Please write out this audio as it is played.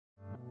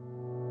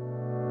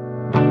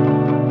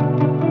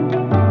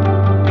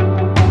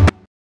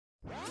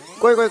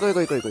ቆይ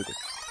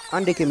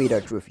አንዴ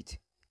ከመሄዳችሁ በፊት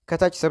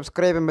ከታች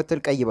ሰብስክራይብ የምትል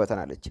ቀይ በተን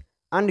አለች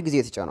አንድ ጊዜ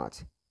ተጫኗት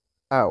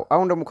አው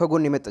አሁን ደግሞ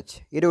ከጎን የመጣች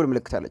የደውል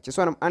ምልክት አለች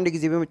እሷንም አንድ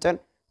ጊዜ በመጫን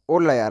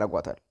ኦል ላይ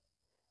ያረጋታል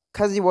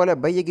ከዚህ በኋላ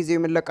በየጊዜው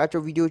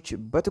የምንለቃቸው ቪዲዮዎች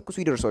በትኩሱ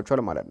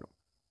ይደርሷችኋል ማለት ነው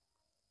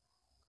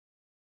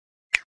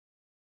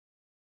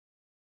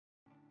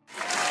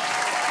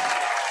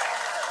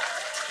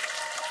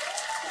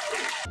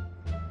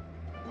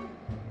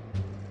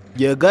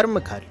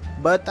የገርምካል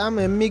በጣም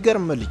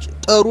የሚገርም ልጅ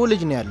ጥሩ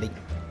ልጅ ነው ያለኝ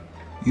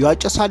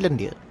ያጨሳል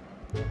እንዴ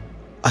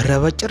አረ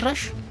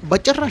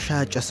በጭራሽ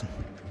አያጨስም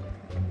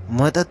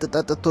መጠጥ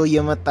ጠጥቶ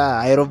እየመጣ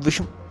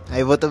አይሮብሽም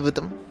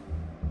አይወጥብጥም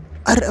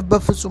አረ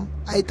በፍጹም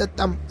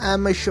አይጠጣም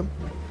አያመሽም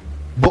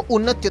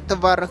በእውነት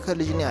የተባረከ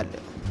ልጅ ነው ያለ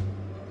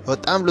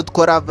በጣም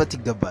ልትኮራበት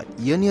ይገባል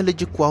የኔ ልጅ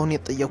እኮ አሁን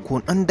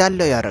የጠየቁን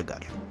እንዳለ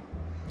ያረጋል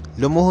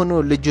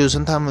ለመሆኑ ልጅ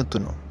ስንት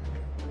አመቱ ነው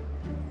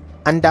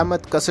አንድ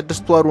አመት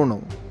ከ6 ወሩ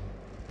ነው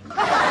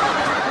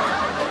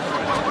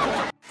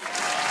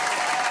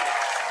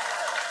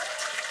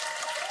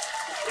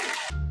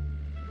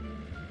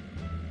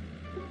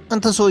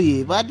አንተ ሶዬ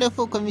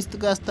ባለፈው ከሚስት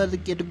ጋር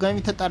አስታልቅ የድጋሚ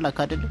ተጣላክ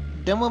አይደል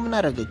ደሞ ምን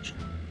አረገች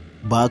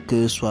ባክ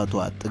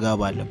እሷቷ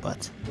ጥጋብ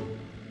አለባት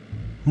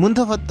ምን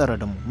ተፈጠረ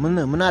ደሞ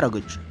ምን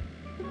አረገች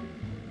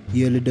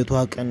የልደቷ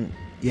ቀን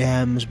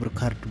የ25 ብር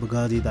ካርድ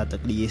በጋዜጣ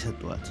ጠቅልዬ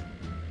ሰጥቷት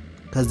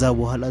ከዛ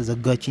በኋላ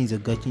ዘጋችኝ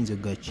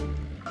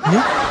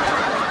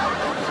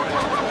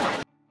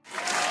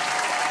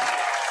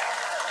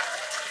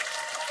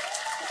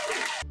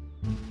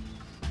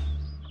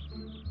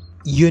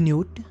የኔ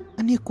ውድ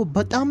እኔ እኮ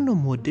በጣም ነው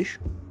የምወድሽ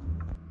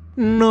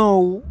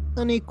ነው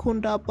እኔ እኮ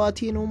እንደ አባቴ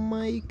ነው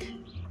ማይክ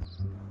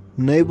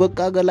ነይ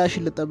በቃ ገላሽ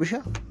ልጠብሻ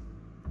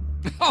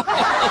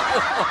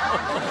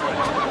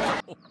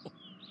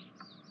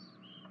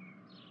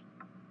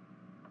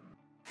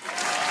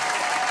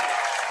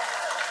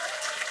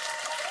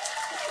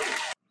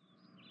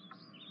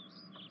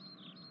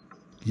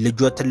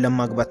ልጆትን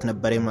ለማግባት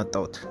ነበር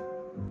የመጣሁት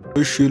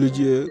እሺ ልጅ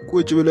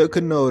ቁጭ ብለህ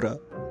እናውራ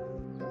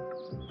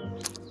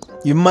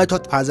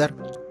ይማቾት ፋዘር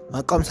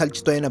ማቆም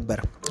ሰልችቶኝ ነበር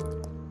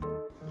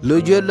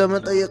ልጅን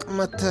ለመጠየቅ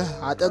መጥተህ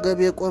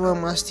አጠገቤ ቆመ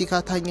ማስቲካ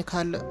ታኝ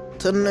ካለ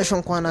ትንሽ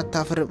እንኳን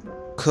አታፍርም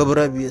ክብረ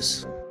ቢስ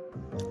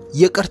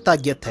ይቅርታ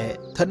ጌታዬ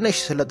ትንሽ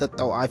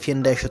ስለጠጣው አፌ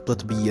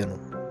እንዳይሸቶት ብዬ ነው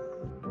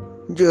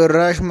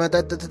ጅራሽ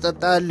መጠጥ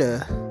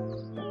ትጠጣለህ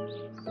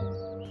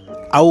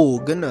አው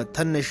ግን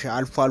ትንሽ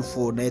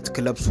አልፎ ናይት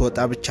ክለብ ስወጣ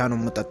ብቻ ነው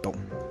የምጠጣው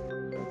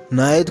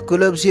ናይት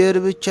ክለብ ሲሄድ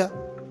ብቻ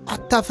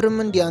አታፍርም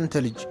እንዴ አንተ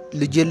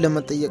ልጅን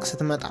ለመጠየቅ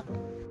ስትመጣ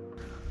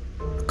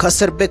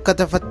ከስር ቤት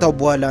ከተፈታው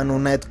በኋላ ነው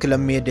ናይት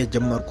ክለብ መሄድ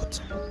የጀመርኩት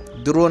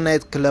ድሮ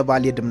ናይት ክለብ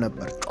አልሄድም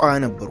ነበር ጫዋ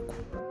ነበርኩ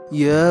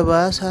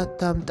የባሰ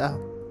አታምጣ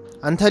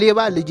አንተ ሌባ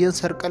ልጅን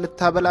ሰርቀ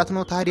ልታበላት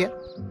ነው ታዲያ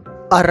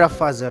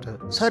አረፋዘር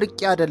ሰርቂ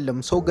አይደለም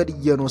ሰው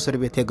ገድዬ ነው እስር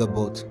ቤት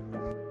የገባሁት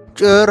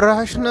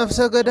ጭራሽ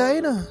ነፍሰ ገዳይ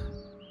ነህ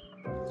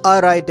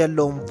አራ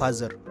አይደለም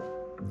ፋዘር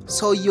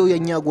ሰውየው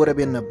የኛ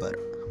ጎረቤት ነበር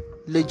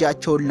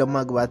ልጃቸውን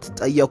ለማግባት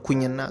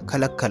ጠየቁኝና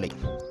ከለከለኝ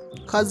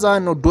ከዛ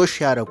ነው ዶሽ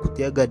ያረኩት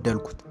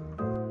የገደልኩት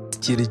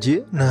ልጅ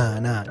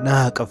ና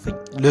አቀፈኝ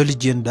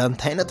ለልጅ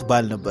እንዳንተ አይነት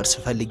ባል ነበር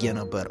ስፈልግ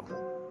የነበረው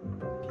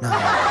ና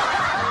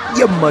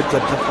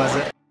የማጨት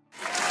ፋዘር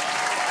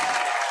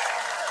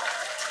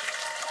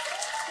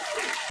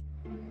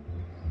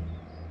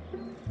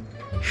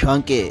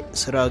ሻንቄ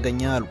ስራ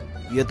አገኛለሁ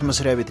የት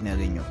መስሪያ ቤት ነው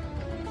ያገኘው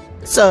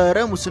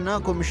ጸረ ሙስና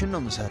ኮሚሽን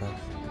ነው መሰራው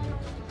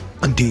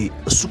እንዴ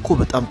እሱ እኮ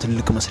በጣም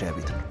ትልቅ መስሪያ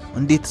ቤት ነው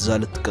እንዴት እዛ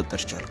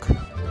ልትቀጠር ቻልክ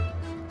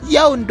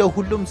ያው እንደ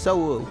ሁሉም ሰው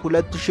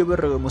 2000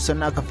 ብር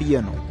ሙስና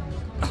ከፍዬ ነው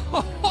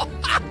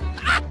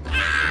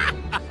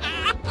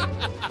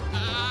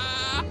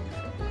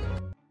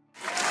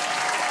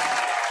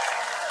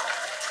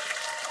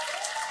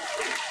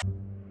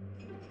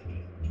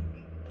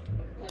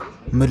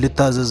ምን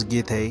ልታዘዝ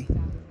ጌታዬ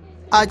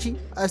አጂ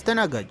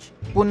አስተናጋጅ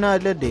ቡና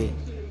አለደ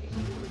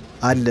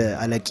አለ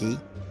አለቂ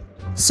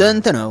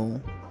ስንት ነው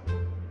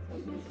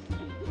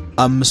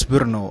 5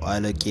 ብር ነው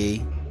አለቂ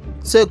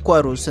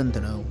ስኳሩ ስንት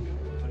ነው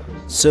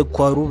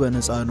ስኳሩ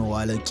በነፃ ነው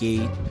አለቂ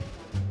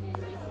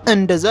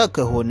እንደዛ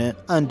ከሆነ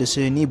አንድ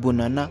ስኒ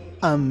ቡናና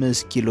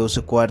 5 ኪሎ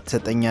ስኳር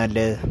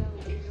ተጠኛለህ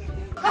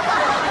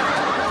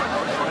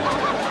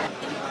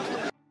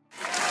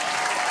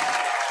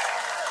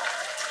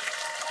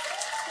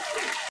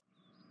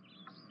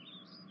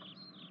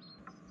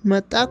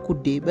መጣ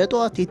ኩዴ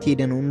በጧት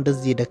የትሄደ ነው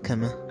እንደዚህ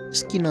ደከመ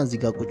እስኪና እዚህ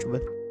ጋር ቁጭ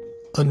በል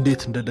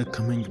እንዴት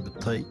እንደደከመኝ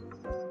ብታይ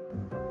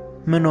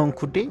ምን ሆን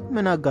ኩዴ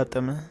ምን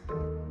አጋጠመ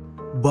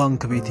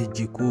ባንክ ቤት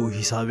ሄጄኮ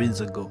ሂሳቤን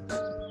ዘጋሁት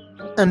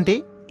እንዴ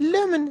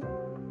ለምን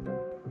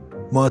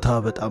ማታ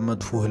በጣም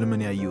መጥፎ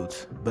ህልምን ያየሁት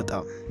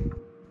በጣም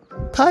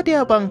ታዲያ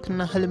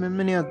ባንክና ህልም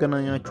ምን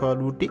ያገናኛቸዋል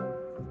ውዴ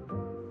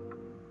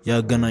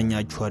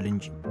ያገናኛቸዋል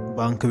እንጂ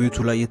ባንክ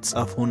ቤቱ ላይ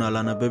የተጻፈውን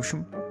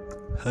አላነበብሽም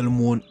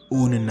ህልሙን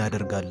ኡን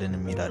እናደርጋለን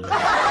የሚላል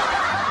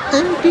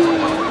እንዴ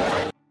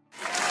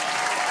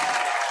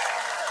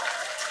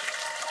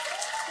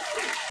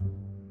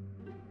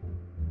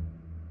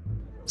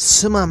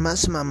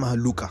ስማማ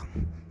ሉቃ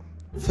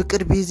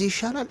ፍቅር ቢይዝ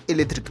ይሻላል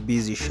ኤሌክትሪክ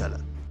ቢይዝ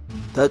ይሻላል?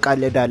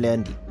 ተቃለዳለህ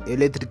እንዴ?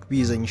 ኤሌክትሪክ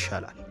ቢይዘኝ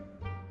ይሻላል።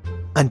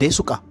 አንዴ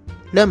ሱቃ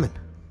ለምን?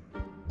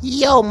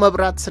 ያው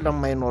መብራት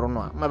ስለማይኖር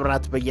ነው።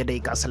 መብራት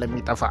በየደቂቃ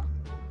ስለሚጠፋ።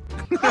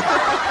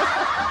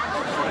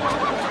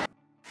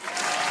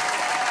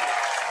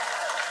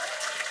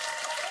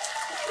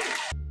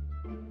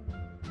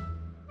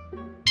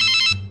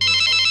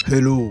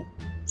 ሄሎ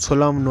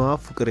ሰላም ነው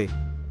ፍቅሬ?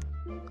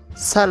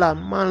 ሰላም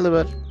ማን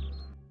ልበል?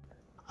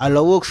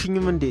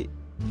 አላወቅሽኝም እንዴ?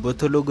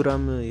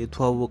 በቴሌግራም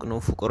የተዋወቅ ነው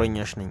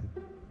ፍቅረኛሽ ነኝ።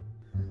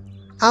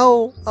 አዎ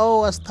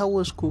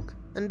አስታወስኩክ።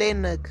 እንዴት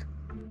ነህ?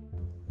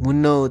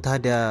 ምነው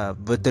ታዲያ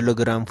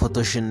በቴሌግራም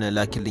ፎቶሽን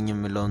ላኪልኝ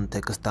የሚለውን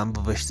ቴክስት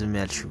አንብበሽ ዝም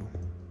ያልሽው?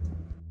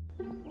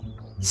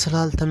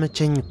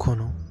 ስላልተመቸኝ እኮ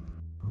ነው።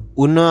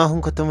 እና አሁን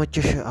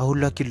ከተመቸሽ አሁን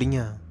ላኪልኛ።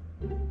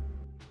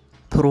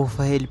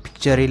 ፕሮፋይል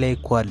ፒክቸሬ ላይ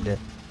እኮ አለ።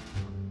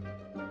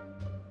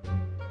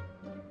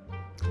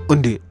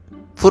 እንዴ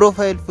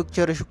ፕሮፋይል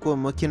ፒክቸርሽ እኮ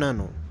መኪና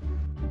ነው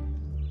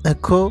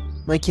እኮ።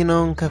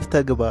 መኪናውን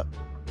ከፍተህ ግባ፣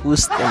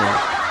 ውስጥ ነው።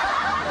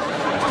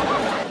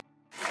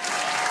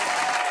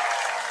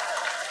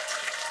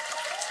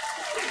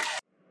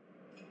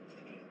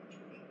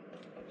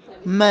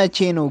 መቼ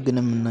ነው ግን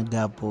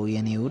የምንጋባው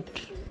የኔ ውድ?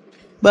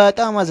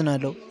 በጣም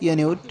አዝናለሁ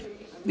የኔ ውድ።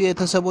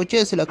 ቤተሰቦቼ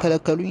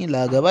ስለከለከሉኝ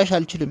ላገባሽ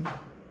አልችልም።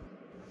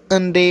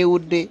 እንዴ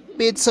ውዴ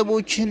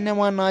ቤተሰቦች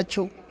እነማን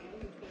ናቸው?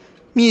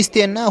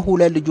 ሚስቴና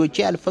ሁለት ልጆቼ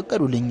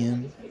አልፈቀዱልኝም።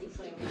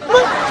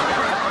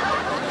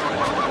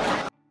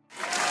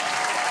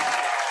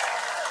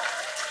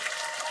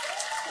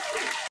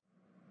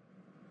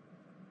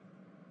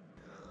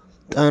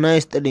 ጣና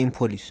ይስጥልኝ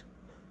ፖሊስ።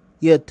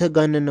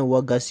 የተጋነነ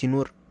ዋጋ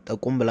ሲኖር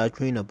ጠቁም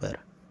ብላችሁኝ ነበር።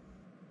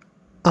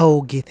 አዎ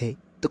ጌታዬ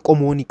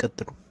ጥቆሞን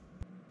ይቀጥሉ።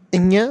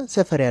 እኛ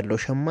ሰፈር ያለው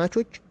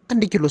ሸማቾች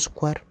 1 ኪሎ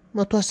ስኳር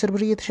 110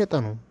 ብር እየተሸጠ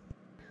ነው።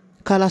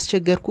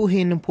 ካላስቸገርኩ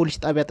ይሄንን ፖሊስ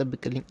ጣቢያ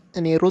ጠብቅልኝ።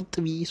 እኔ ሮጥ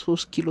ብዬ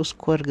 3 ኪሎ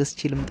ስኳር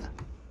ገዝቼ ልምጣ።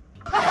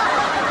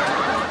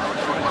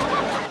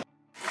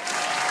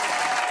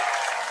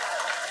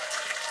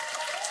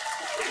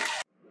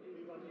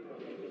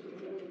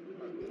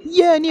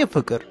 የኔ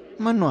ፍቅር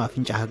ምነው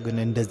አፍንጫህ ግን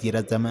እንደዚህ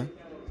ረዘመ?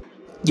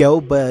 ያው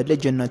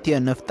በልጅነቴ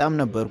ነፍጣም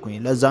ነበርኩኝ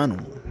ለዛ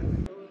ነው።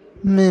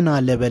 ምን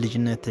አለ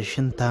በልጅነት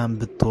ሽንታም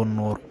ብትሆን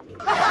ኖር።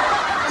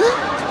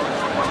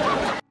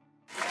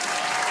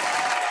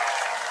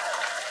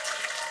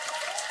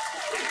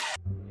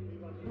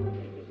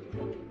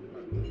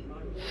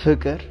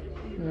 ፍቅር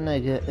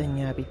ነገ እኛ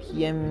ቤት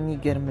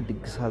የሚገርም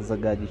ድግስ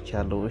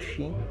አዘጋጅቻለሁ።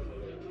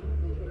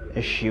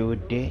 እሺ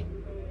ውዴ።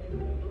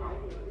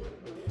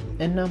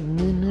 እና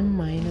ምንም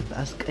አይነት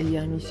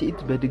አስቀያሚ ሴት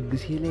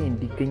በድግሴ ላይ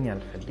እንዲገኝ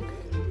አልፈልግም።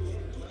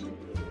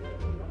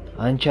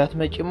 አንቺ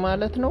አትመጪም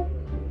ማለት ነው?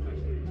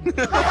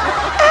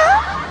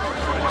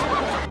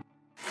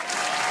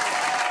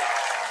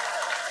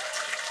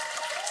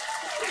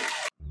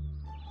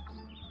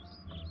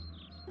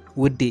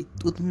 ውዴ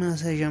ጡት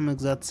ማሳዣ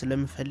መግዛት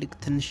ስለምፈልግ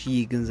ትንሽዬ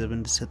ገንዘብ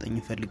እንድትሰጠኝ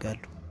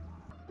እፈልጋለሁ።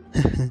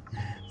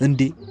 እንዴ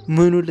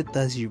ምኑ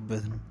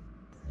ልታስይበት ነው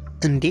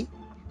እንዴ?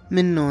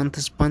 ምን ነው አንተ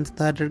ስፓንት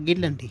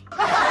ታደርግልህ እንዴ?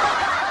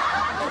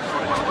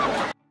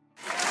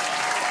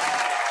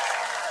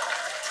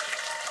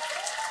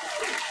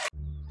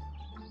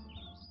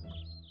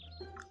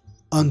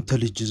 አንተ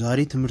ልጅ ዛሬ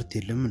ትምህርት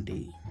የለም እንዴ?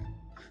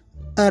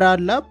 ኧረ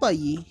አለ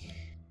አባዬ።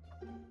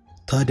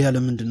 ታዲያ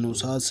ለምንድን ነው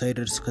ሰዓት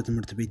ሳይደርስ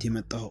ከትምህርት ቤት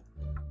የመጣው?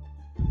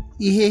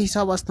 ይሄ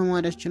ሂሳብ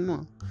አስተማሪያችን ነው።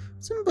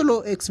 ዝም ብሎ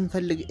ኤክስ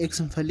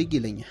እንፈልግ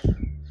ይለኛል።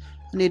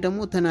 እኔ ደግሞ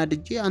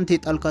ተናድጄ አንተ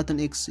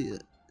የጣልካትን ኤክስ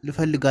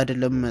ልፈልግ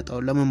አይደለም መጣው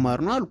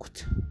ለመማር ነው አልኩት።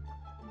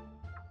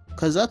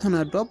 ከዛ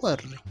ተናዶ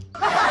አባረረኝ።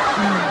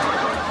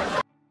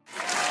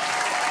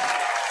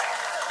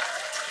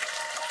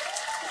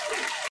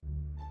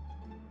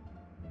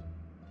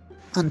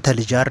 አንተ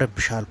ልጅ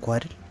አረብሻልኩ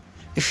አይደል?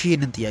 እሺ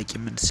ይሄንን ጥያቄ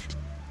መልስልኝ።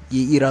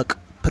 የኢራቅ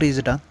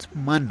ፕሬዝዳንት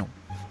ማን ነው?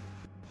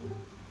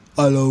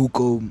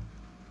 አላውቀውም።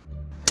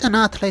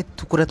 ጥናት ላይ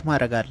ትኩረት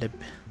ማድረግ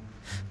አለብህ።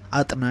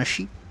 አጥናሺ።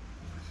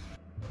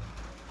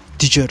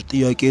 ቲቸር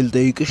ጥያቄ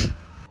ልጠይቅሽ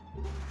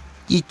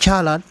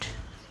ይቻላል?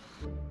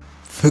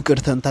 ፍቅር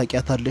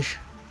ተንታቂያታለሽ?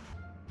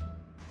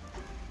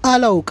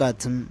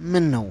 አላውቃትም።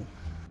 ምን ነው?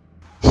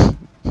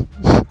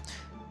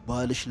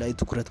 ባልሽ ላይ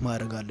ትኩረት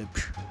ማድረግ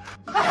አለብሽ።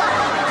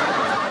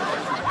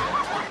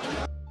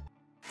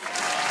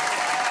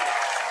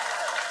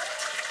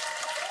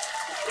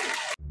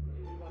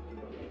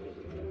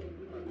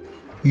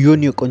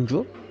 ዮኒ ቆንጆ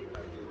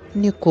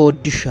እኔ እኮ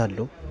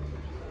ወድሻለሁ።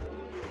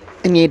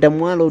 እኔ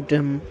ደግሞ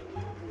አልወድህም።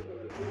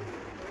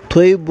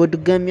 ቶይ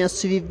በድጋሚ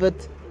አስቢበት።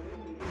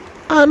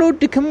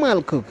 አልወድክም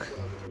አልኩክ።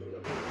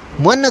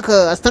 ማነከ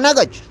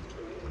አስተናጋጅ?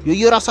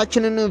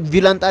 የየራሳችንን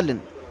ቪላንጣልን።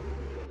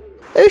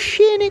 እሺ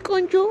እኔ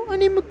ቆንጆ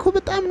እኔም እኮ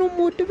በጣም ነው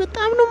የምወድ፣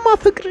 በጣም ነው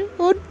የማፈቅር።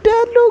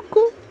 እወዳለሁ እኮ።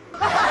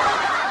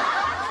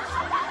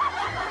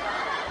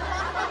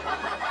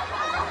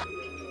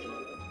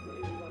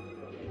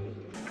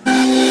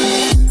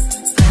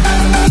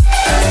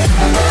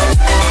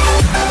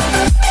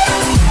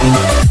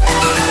 Thank you.